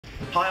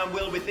Hi, I'm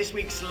Will with this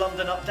week's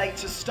London update.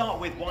 To start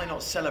with, why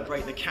not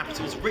celebrate the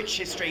capital's rich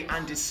history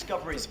and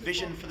discover its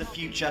vision for the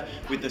future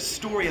with the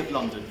Story of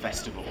London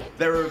Festival.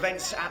 There are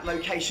events at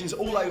locations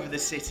all over the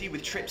city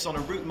with trips on a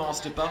Route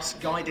Master bus,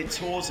 guided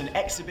tours and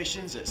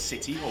exhibitions at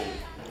City Hall.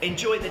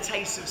 Enjoy the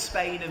taste of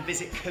Spain and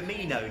visit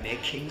Camino near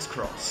King's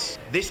Cross.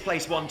 This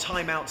place won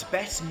Time Out's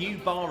Best New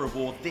Bar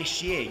Award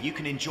this year. You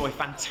can enjoy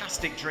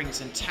fantastic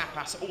drinks and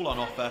tapas all on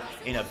offer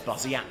in a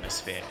buzzy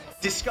atmosphere.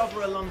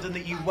 Discover a London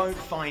that you won't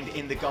find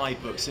in the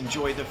guidebooks.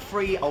 Enjoy the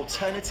free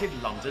Alternative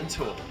London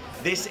Tour.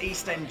 This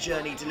East End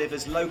journey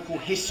delivers local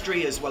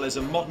history as well as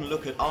a modern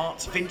look at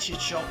art, vintage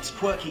shops,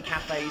 quirky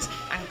cafes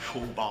and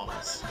cool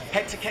bars.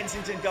 Head to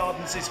Kensington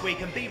Gardens this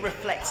week and be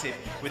reflective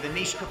with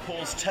Anish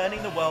Kapoor's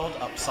Turning the World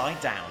Upside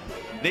Down.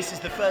 This is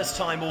the first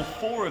time all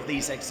 4 of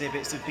these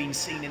exhibits have been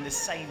seen in the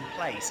same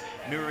place,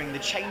 mirroring the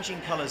changing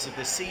colours of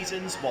the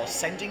seasons while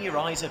sending your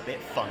eyes a bit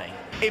funny.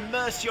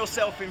 Immerse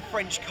yourself in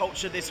French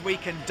culture this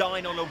week and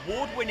dine on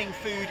award-winning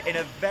food in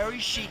a very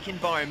chic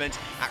environment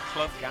at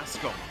Club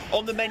Gascon.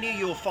 On the menu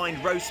you'll find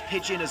roast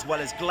pigeon as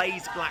well as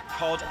glazed black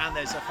cod, and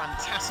there's a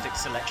fantastic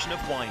selection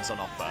of wines on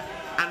offer.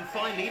 And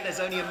finally, there's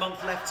only a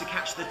month left to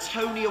catch the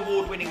Tony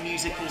Award-winning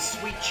musical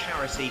Sweet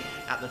Charity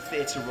at the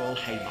Theatre Royal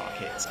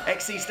Haymarket.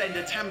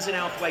 Ex-EastEnder Tamsin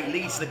Outhwaite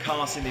leads the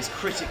cast in this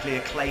critically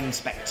acclaimed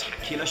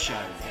spectacular show.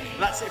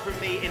 That's it from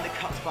me in the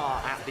Cut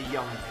Bar at the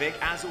Young Vic.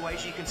 As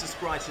always, you can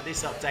subscribe to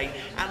this update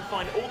and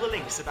find all the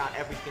links about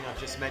everything I've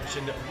just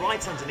mentioned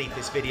right underneath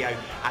this video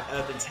at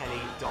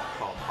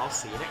urbantelly.com. I'll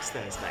see you next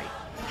Thursday.